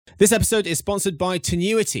This episode is sponsored by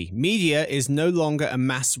Tenuity. Media is no longer a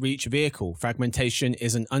mass reach vehicle. Fragmentation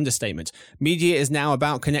is an understatement. Media is now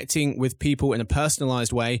about connecting with people in a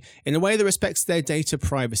personalized way, in a way that respects their data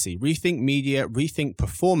privacy. Rethink media, rethink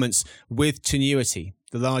performance with Tenuity,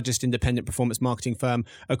 the largest independent performance marketing firm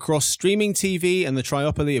across streaming TV and the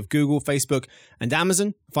triopoly of Google, Facebook, and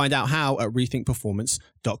Amazon. Find out how at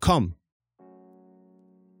rethinkperformance.com.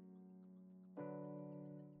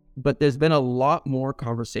 But there's been a lot more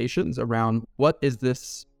conversations around what is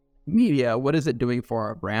this media, what is it doing for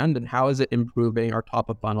our brand, and how is it improving our top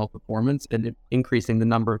of funnel performance and increasing the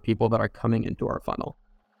number of people that are coming into our funnel.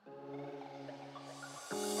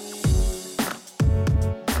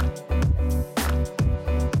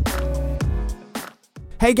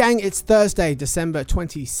 Hey gang, it's Thursday, December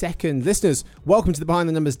 22nd. Listeners, welcome to the Behind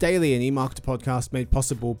the Numbers Daily, an eMarketer podcast made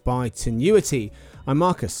possible by Tenuity. I'm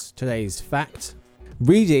Marcus. Today's fact: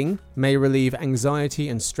 reading may relieve anxiety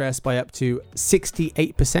and stress by up to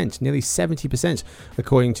 68%, nearly 70%,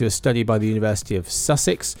 according to a study by the University of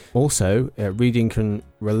Sussex. Also, reading can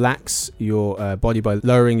relax your body by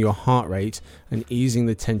lowering your heart rate and easing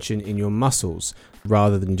the tension in your muscles,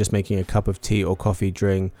 rather than just making a cup of tea or coffee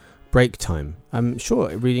during break time. I'm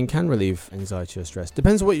sure reading can relieve anxiety or stress.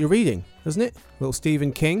 Depends on what you're reading, doesn't it? Little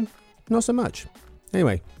Stephen King? Not so much.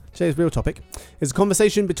 Anyway, today's real topic is a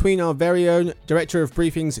conversation between our very own Director of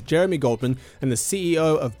Briefings, Jeremy Goldman, and the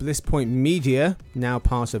CEO of BlissPoint Media, now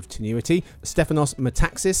part of Tenuity, Stefanos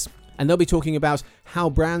Metaxas. And they'll be talking about how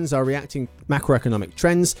brands are reacting to macroeconomic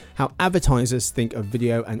trends, how advertisers think of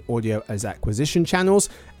video and audio as acquisition channels,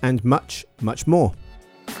 and much, much more.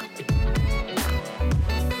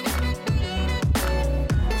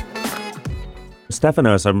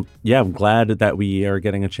 Stefanos, I'm glad that we are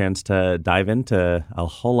getting a chance to dive into a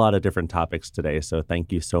whole lot of different topics today. So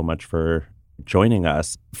thank you so much for joining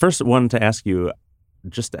us. First, wanted to ask you,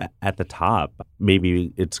 just at the top,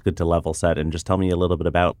 maybe it's good to level set and just tell me a little bit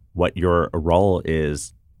about what your role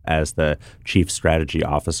is as the Chief Strategy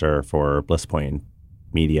Officer for BlissPoint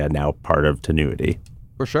Media, now part of Tenuity.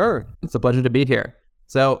 For sure. It's a pleasure to be here.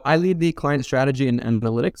 So I lead the client strategy and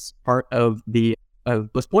analytics part of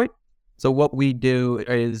BlissPoint. So what we do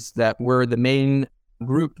is that we're the main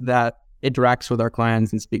group that interacts with our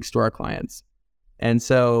clients and speaks to our clients. And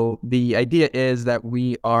so the idea is that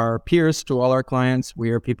we are peers to all our clients.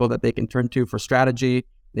 We are people that they can turn to for strategy.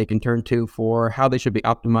 They can turn to for how they should be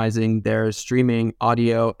optimizing their streaming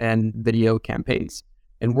audio and video campaigns,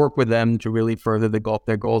 and work with them to really further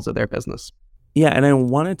their goals of their business. Yeah, and I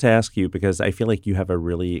wanted to ask you, because I feel like you have a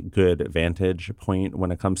really good vantage point when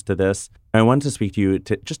it comes to this. I wanted to speak to you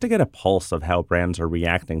just to get a pulse of how brands are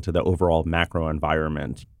reacting to the overall macro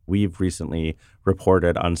environment. We've recently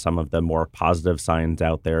reported on some of the more positive signs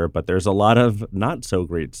out there, but there's a lot of not so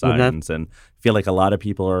great signs, and I feel like a lot of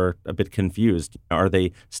people are a bit confused. Are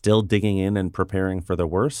they still digging in and preparing for the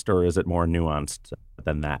worst, or is it more nuanced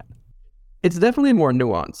than that? It's definitely more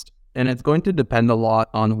nuanced. And it's going to depend a lot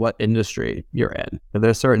on what industry you're in. There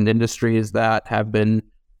are certain industries that have been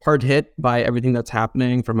hard hit by everything that's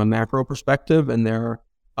happening from a macro perspective, and there are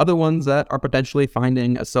other ones that are potentially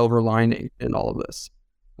finding a silver lining in all of this.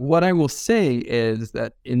 What I will say is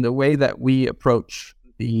that in the way that we approach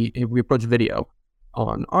video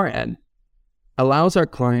on our end, allows our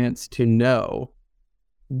clients to know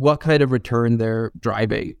what kind of return they're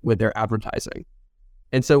driving with their advertising.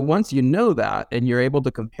 And so once you know that, and you're able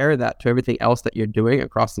to compare that to everything else that you're doing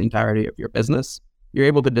across the entirety of your business, you're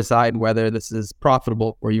able to decide whether this is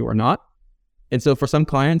profitable for you or not. And so for some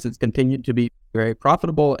clients, it's continued to be very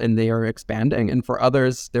profitable and they are expanding. And for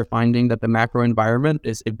others, they're finding that the macro environment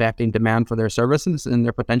is impacting demand for their services and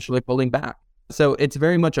they're potentially pulling back. So it's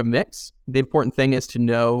very much a mix. The important thing is to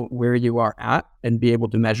know where you are at and be able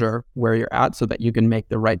to measure where you're at so that you can make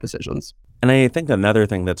the right decisions. And I think another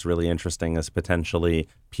thing that's really interesting is potentially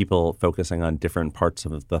people focusing on different parts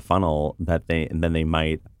of the funnel than they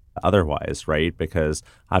might otherwise, right? Because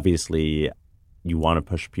obviously you want to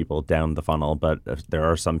push people down the funnel, but there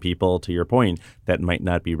are some people, to your point, that might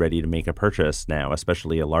not be ready to make a purchase now,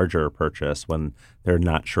 especially a larger purchase when they're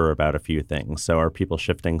not sure about a few things. So are people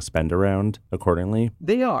shifting spend around accordingly?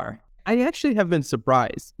 They are. I actually have been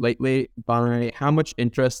surprised lately by how much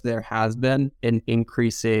interest there has been in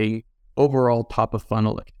increasing overall top of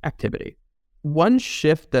funnel activity. One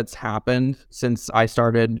shift that's happened since I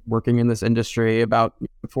started working in this industry about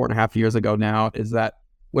 4.5 years ago now is that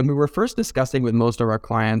when we were first discussing with most of our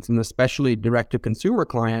clients, and especially direct-to-consumer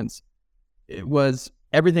clients,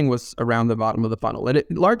 everything was around the bottom of the funnel. And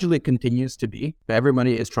it largely continues to be.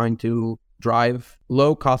 Everybody is trying to drive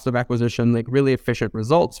low cost of acquisition, like really efficient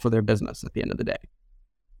results for their business at the end of the day.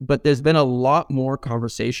 But there's been a lot more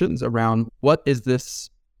conversations around what is this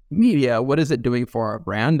media, what is it doing for our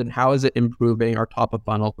brand, and how is it improving our top of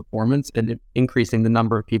funnel performance and increasing the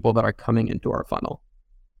number of people that are coming into our funnel.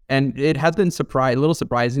 And it has been a little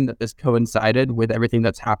surprising that this coincided with everything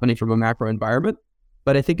that's happening from a macro environment.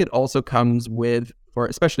 But I think it also comes with,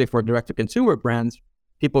 especially for direct-to-consumer brands,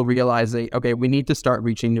 people realizing, okay, we need to start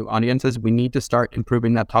reaching new audiences. We need to start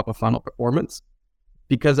improving that top of funnel performance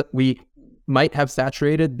because we might have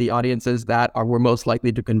saturated the audiences that we're most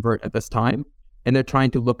likely to convert at this time. And they're trying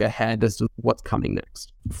to look ahead as to what's coming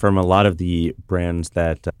next. From a lot of the brands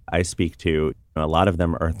that I speak to, a lot of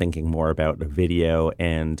them are thinking more about video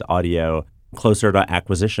and audio closer to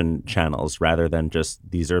acquisition channels rather than just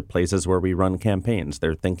these are places where we run campaigns.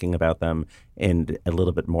 They're thinking about them in a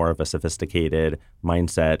little bit more of a sophisticated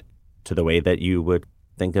mindset to the way that you would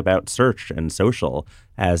think about search and social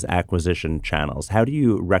as acquisition channels. How do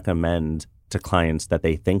you recommend to clients that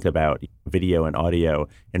they think about video and audio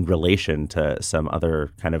in relation to some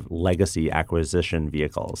other kind of legacy acquisition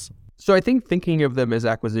vehicles? So I think thinking of them as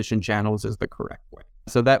acquisition channels is the correct way.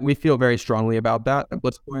 So that we feel very strongly about that at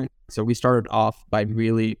Blitzpoint. So we started off by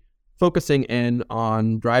really focusing in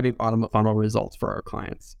on driving bottom of funnel results for our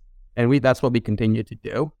clients. And that's what we continue to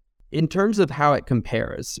do. In terms of how it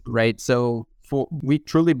compares, right? So we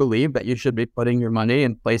truly believe that you should be putting your money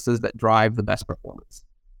in places that drive the best performance.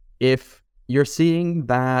 If you're seeing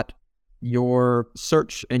that your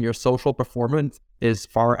search and your social performance is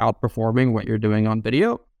far outperforming what you're doing on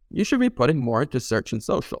video, you should be putting more into search and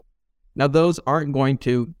social. Now, those aren't going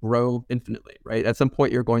to grow infinitely, right? At some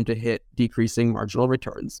point, you're going to hit decreasing marginal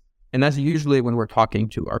returns. And that's usually when we're talking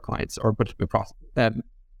to our clients or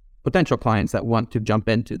potential clients that want to jump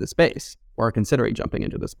into the space or are considering jumping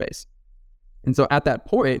into the space. And so at that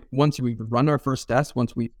point, once we run our first test,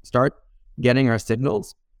 once we start getting our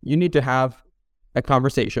signals, you need to have a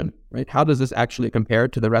conversation, right? How does this actually compare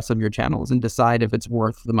to the rest of your channels and decide if it's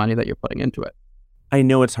worth the money that you're putting into it? I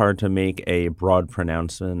know it's hard to make a broad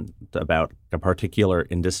pronouncement about a particular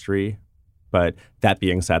industry, but that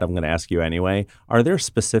being said, I'm going to ask you anyway. Are there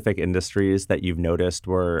specific industries that you've noticed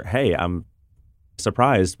where, hey, I'm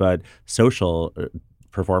surprised, but social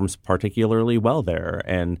performs particularly well there?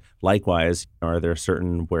 And likewise, are there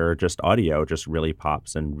certain where just audio just really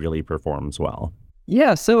pops and really performs well?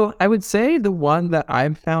 Yeah, so I would say the one that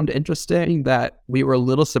I've found interesting that we were a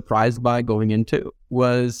little surprised by going into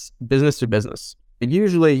was business to business. And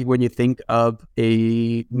usually when you think of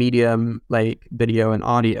a medium like video and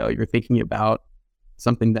audio, you're thinking about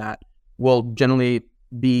something that will generally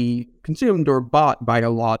be consumed or bought by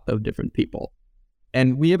a lot of different people.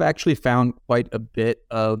 And we have actually found quite a bit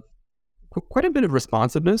of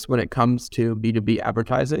responsiveness when it comes to B2B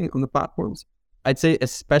advertising on the platforms. I'd say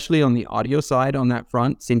especially on the audio side on that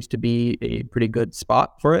front seems to be a pretty good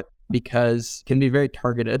spot for it because it can be very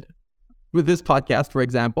targeted. With this podcast, for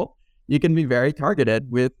example, you can be very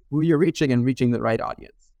targeted with who you're reaching and reaching the right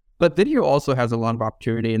audience. But video also has a lot of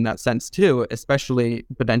opportunity in that sense too, especially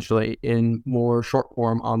potentially in more short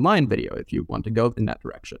form online video if you want to go in that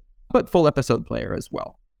direction, but full episode player as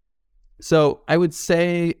well. So I would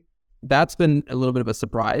say that's been a little bit of a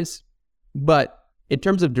surprise, but in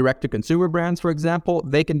terms of direct-to-consumer brands, for example,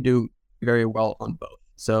 they can do very well on both.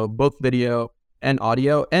 So both video and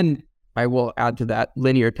audio, and I will add to that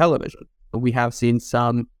linear television. We have seen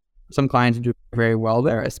some clients do very well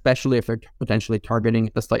there, especially if they're potentially targeting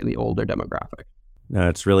a slightly older demographic. No,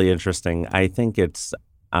 it's really interesting. I think it's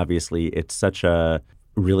such a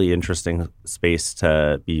really interesting space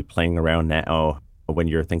to be playing around now when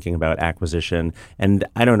you're thinking about acquisition. And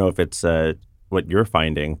I don't know if it's what you're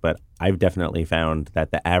finding, but I've definitely found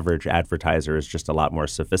that the average advertiser is just a lot more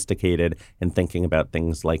sophisticated in thinking about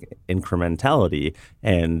things like incrementality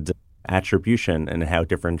and attribution and how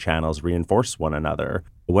different channels reinforce one another.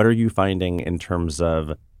 What are you finding in terms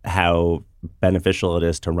of how beneficial it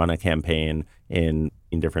is to run a campaign in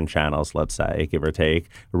different channels, let's say, give or take,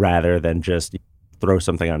 rather than just throw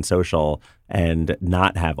something on social and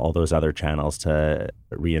not have all those other channels to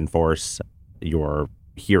reinforce your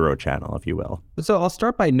hero channel, if you will? So I'll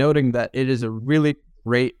start by noting that it is a really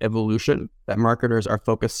great evolution that marketers are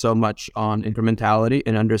focused so much on incrementality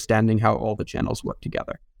and understanding how all the channels work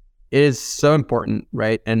together. It is so important,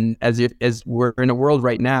 right? And as we're in a world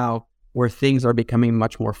right now where things are becoming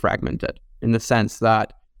much more fragmented in the sense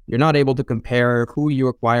that you're not able to compare who you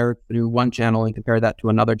acquire through one channel and compare that to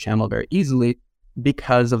another channel very easily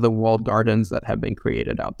because of the walled gardens that have been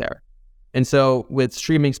created out there. And so with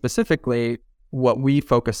streaming specifically, what we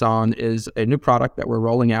focus on is a new product that we're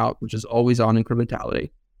rolling out, which is always on incrementality.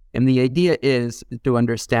 And the idea is to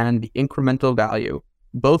understand the incremental value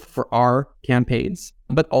both for our campaigns,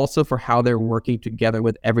 but also for how they're working together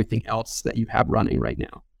with everything else that you have running right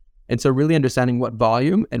now. And so really understanding what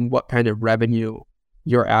volume and what kind of revenue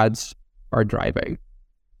your ads are driving.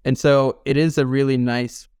 And so it is a really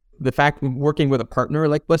nice, the fact of working with a partner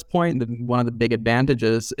like BlissPoint, one of the big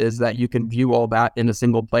advantages is that you can view all that in a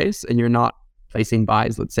single place, and you're not placing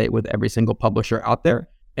buys, let's say, with every single publisher out there,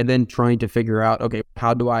 and then trying to figure out, okay,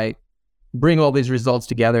 how do I bring all these results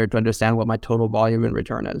together to understand what my total volume and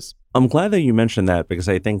return is? I'm glad that you mentioned that, because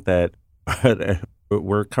I think that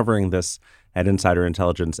we're covering this at Insider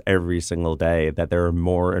Intelligence every single day, that there are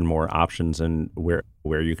more and more options in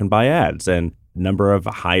where you can buy ads. And number of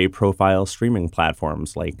high-profile streaming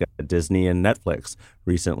platforms like Disney and Netflix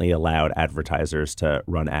recently allowed advertisers to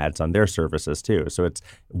run ads on their services too. So it's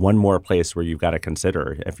one more place where you've got to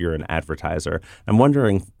consider if you're an advertiser. I'm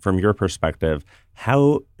wondering, from your perspective,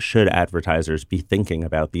 how should advertisers be thinking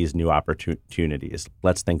about these new opportunities?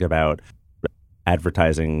 Let's think about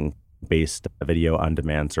advertising-based video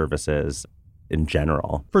on-demand services in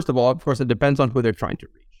general. First of all, of course, it depends on who they're trying to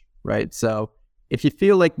reach, right? So if you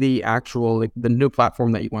feel like the new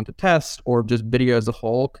platform that you want to test, or just video as a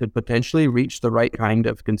whole, could potentially reach the right kind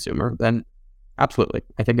of consumer, then absolutely,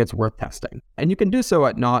 I think it's worth testing. And you can do so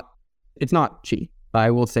it's not cheap.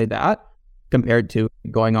 I will say that, compared to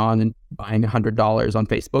going on and buying $100 on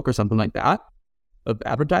Facebook or something like that of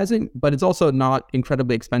advertising, but it's also not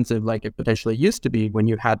incredibly expensive like it potentially used to be when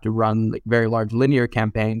you had to run like very large linear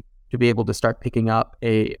campaign to be able to start picking up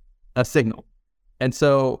a signal. And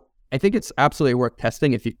so I think it's absolutely worth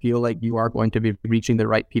testing if you feel like you are going to be reaching the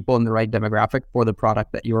right people and the right demographic for the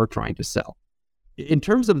product that you're trying to sell. In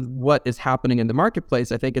terms of what is happening in the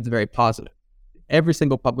marketplace, I think it's very positive. Every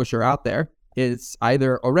single publisher out there is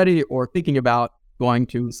either already or thinking about going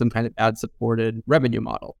to some kind of ad-supported revenue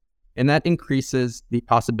model. And that increases the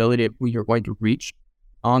possibility of who you're going to reach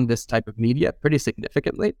on this type of media pretty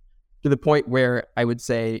significantly, to the point where I would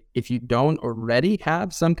say, if you don't already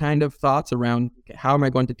have some kind of thoughts around how am I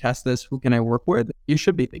going to test this, who can I work with, you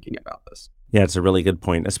should be thinking about this. Yeah, it's a really good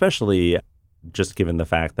point, especially just given the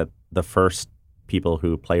fact that the first people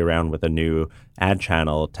who play around with a new ad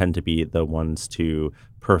channel tend to be the ones to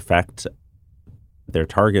perfect their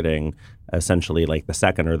targeting, essentially like the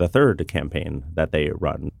second or the third campaign that they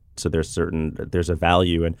run. So there's a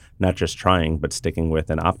value in not just trying, but sticking with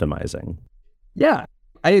and optimizing. Yeah,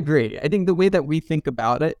 I agree. I think the way that we think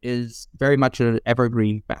about it is very much in an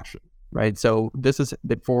evergreen fashion, right? So this is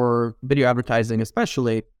for video advertising,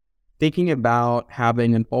 especially thinking about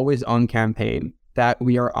having an always on campaign that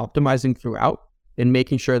we are optimizing throughout, and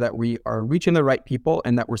making sure that we are reaching the right people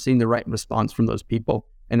and that we're seeing the right response from those people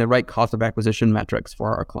and the right cost of acquisition metrics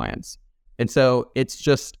for our clients. And so it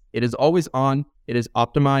is always on, it is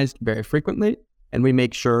optimized very frequently, and we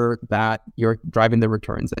make sure that you're driving the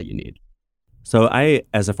returns that you need. So I,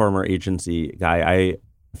 as a former agency guy, I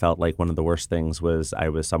felt like one of the worst things was I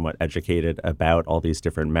was somewhat educated about all these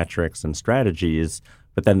different metrics and strategies,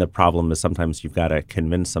 but then the problem is sometimes you've got to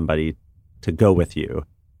convince somebody to go with you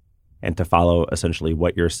and to follow essentially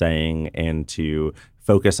what you're saying and to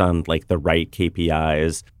focus on like the right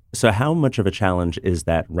KPIs. So how much of a challenge is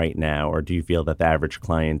that right now? Or do you feel that the average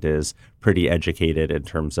client is pretty educated in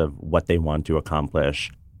terms of what they want to accomplish,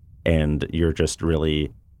 and you're just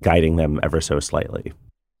really guiding them ever so slightly?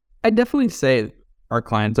 I definitely say our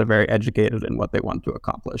clients are very educated in what they want to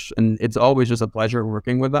accomplish, and it's always just a pleasure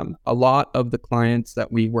working with them. A lot of the clients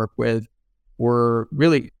that we work with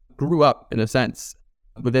grew up, in a sense,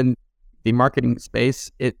 within the marketing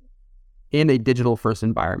space in a digital first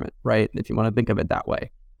environment, right? If you want to think of it that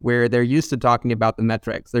way, where they're used to talking about the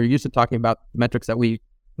metrics. They're used to talking about metrics that we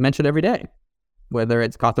mention every day, whether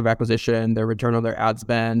it's cost of acquisition, their return on their ad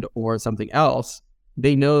spend, or something else.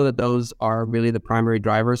 They know that those are really the primary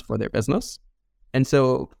drivers for their business. And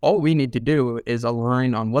so all we need to do is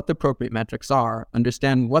align on what the appropriate metrics are,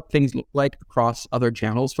 understand what things look like across other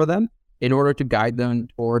channels for them in order to guide them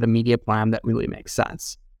toward a media plan that really makes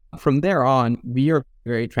sense. From there on, we are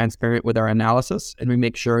very transparent with our analysis, and we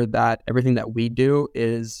make sure that everything that we do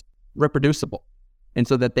is reproducible, and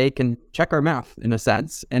so that they can check our math in a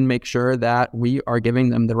sense and make sure that we are giving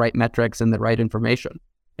them the right metrics and the right information.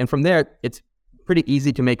 And from there, it's pretty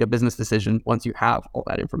easy to make a business decision once you have all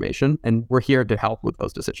that information, and we're here to help with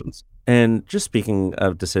those decisions. And just speaking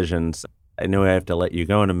of decisions, I know I have to let you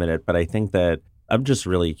go in a minute, but I think that I'm just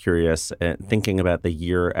really curious, thinking about the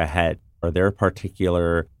year ahead. Are there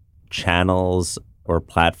particular channels or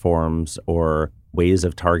platforms or ways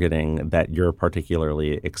of targeting that you're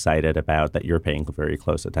particularly excited about, that you're paying very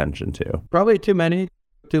close attention to? Probably too many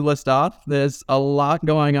to list off. There's a lot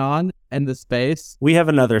going on in the space. We have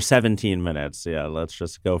another 17 minutes. Yeah, let's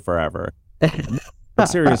just go forever. But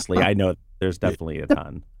seriously, I know there's definitely a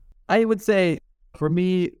ton. I would say, for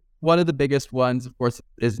me, one of the biggest ones, of course,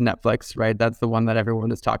 is Netflix, right? That's the one that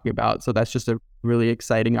everyone is talking about. So that's just a really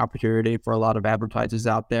exciting opportunity for a lot of advertisers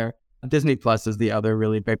out there. Disney Plus is the other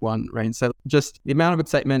really big one, right? So just the amount of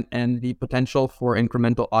excitement and the potential for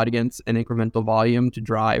incremental audience and incremental volume to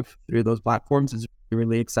drive through those platforms is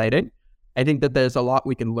really exciting. I think that there's a lot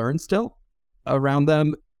we can learn still around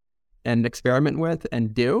them and experiment with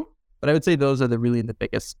and do. But I would say those are the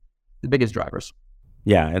biggest drivers.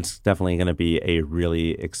 Yeah, it's definitely going to be a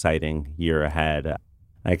really exciting year ahead.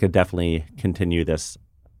 I could definitely continue this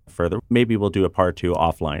further. Maybe we'll do a part 2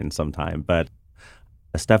 offline sometime. But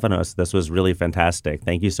Stefanos, this was really fantastic.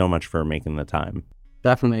 Thank you so much for making the time.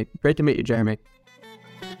 Definitely. Great to meet you, Jeremy.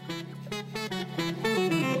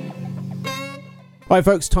 All right,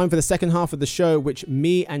 folks, time for the second half of the show, which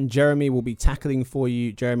me and Jeremy will be tackling for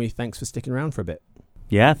you. Jeremy, thanks for sticking around for a bit.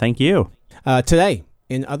 Yeah, thank you. Today,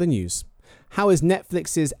 in other news, how is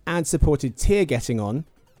Netflix's ad-supported tier getting on,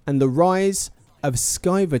 and the rise of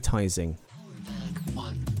Skyvertising?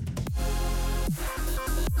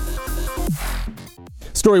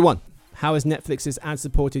 Story 1. How is Netflix's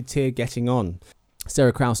ad-supported tier getting on?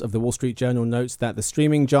 Sarah Kraus of the Wall Street Journal notes that the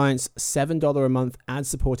streaming giant's $7 a month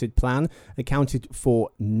ad-supported plan accounted for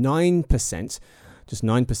 9%, just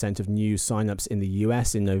 9% of new signups in the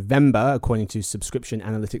US in November, according to subscription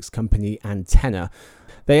analytics company Antenna.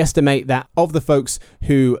 They estimate that of the folks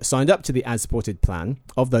who signed up to the ad-supported plan,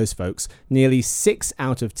 of those folks, nearly 6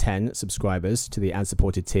 out of 10 subscribers to the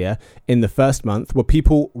ad-supported tier in the first month were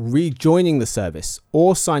people rejoining the service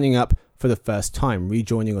or signing up for the first time,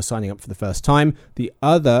 rejoining or signing up for the first time. The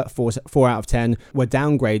other 4 out of 10 were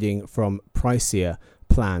downgrading from pricier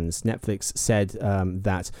plans. Netflix said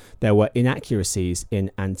that there were inaccuracies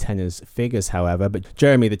in Antenna's figures, however. But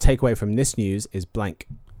Jeremy, the takeaway from this news is blank.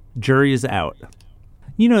 Jury's out.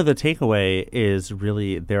 You know, the takeaway is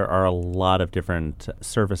really there are a lot of different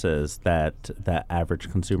services that the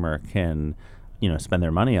average consumer can, spend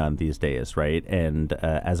their money on these days, right? And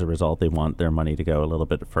as a result, they want their money to go a little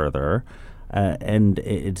bit further. And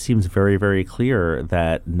it seems very, very clear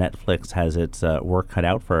that Netflix has its work cut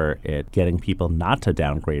out for it, getting people not to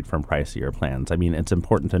downgrade from pricier plans. I mean, it's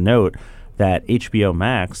important to note that HBO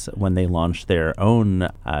Max, when they launched their own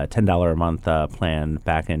 $10 a month plan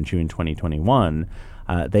back in June 2021,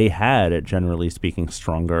 they had, generally speaking,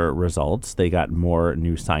 stronger results. They got more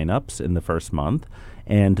new signups in the first month,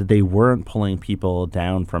 and they weren't pulling people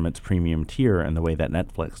down from its premium tier in the way that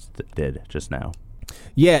Netflix did just now.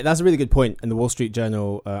 Yeah, that's a really good point. And the Wall Street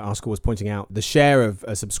Journal article was pointing out the share of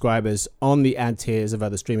subscribers on the ad tiers of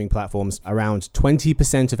other streaming platforms. Around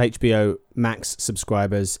 20% of HBO Max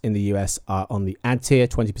subscribers in the US are on the ad tier,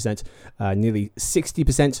 20%. Nearly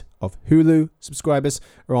 60% of Hulu subscribers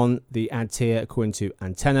are on the ad tier, according to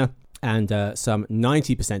Antenna. And some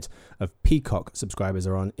 90% of Peacock subscribers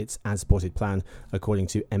are on its ad-supported plan, according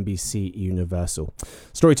to NBC Universal.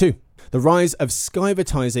 Story 2. The rise of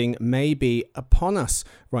Skyvertising may be upon us,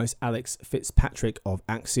 writes Alex Fitzpatrick of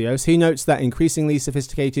Axios. He notes that increasingly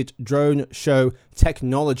sophisticated drone show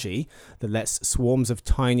technology that lets swarms of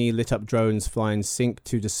tiny lit-up drones fly in sync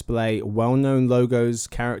to display well-known logos,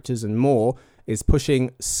 characters, and more is pushing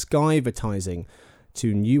Skyvertising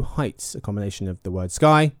to new heights, a combination of the word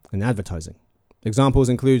sky and advertising. Examples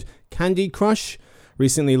include Candy Crush,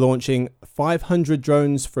 recently launching 500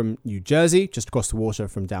 drones from New Jersey, just across the water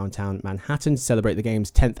from downtown Manhattan, to celebrate the game's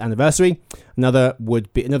 10th anniversary. Another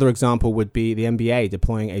example would be the NBA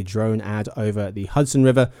deploying a drone ad over the Hudson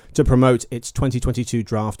River to promote its 2022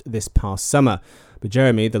 draft this past summer. But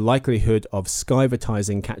Jeremy, the likelihood of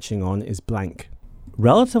Skyvertising catching on is blank.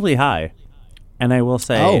 Relatively high. And I will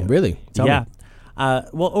say... Oh, really? Tell me.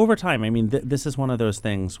 Well, over time, I mean, this is one of those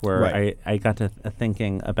things where Right. I got to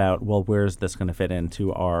thinking about, well, where's this going to fit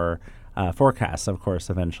into our forecasts, of course,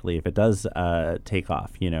 eventually, if it does take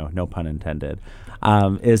off, no pun intended.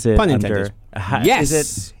 Is it Pun intended.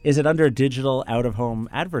 Yes. Is it under digital out-of-home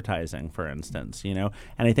advertising, for instance, And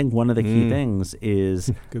I think one of the key things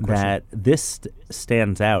is that this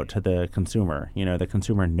stands out to the consumer. The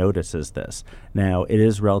consumer notices this. Now, it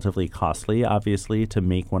is relatively costly, obviously, to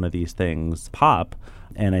make one of these things pop.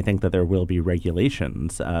 And I think that there will be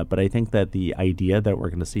regulations. But I think that the idea that we're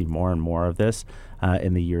going to see more and more of this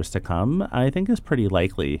in the years to come, I think is pretty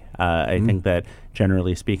likely. I think that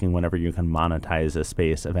generally speaking, whenever you can monetize a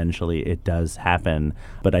space, eventually it does happen.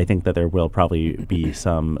 But I think that there will probably be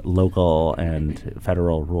some local and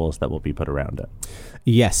federal rules that will be put around it.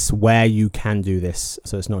 Yes, where you can do this,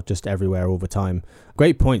 so it's not just everywhere all the time.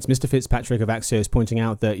 Great points. Mr. Fitzpatrick of Axios pointing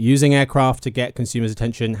out that using aircraft to get consumers'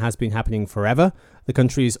 attention has been happening forever. The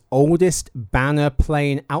country's oldest banner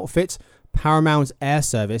plane outfit, Paramount Air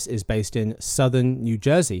Service, is based in southern New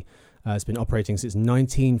Jersey. It's been operating since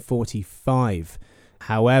 1945.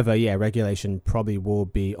 However, regulation probably will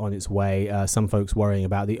be on its way. Some folks worrying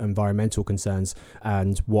about the environmental concerns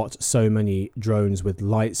and what so many drones with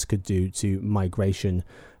lights could do to migration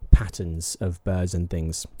patterns of birds and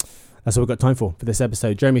things. That's all we've got time for this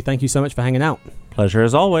episode. Jeremy, thank you so much for hanging out. Pleasure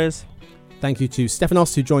as always. Thank you to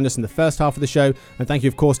Stefanos, who joined us in the first half of the show. And thank you,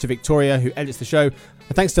 of course, to Victoria, who edits the show.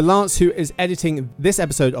 And thanks to Lance, who is editing this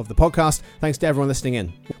episode of the podcast. Thanks to everyone listening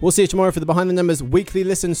in. We'll see you tomorrow for the Behind the Numbers Weekly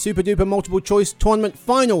Listen Super Duper Multiple Choice Tournament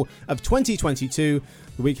Final of 2022.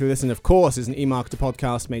 The Weekly Listen, of course, is an eMarketer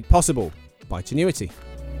podcast made possible by Tenuity.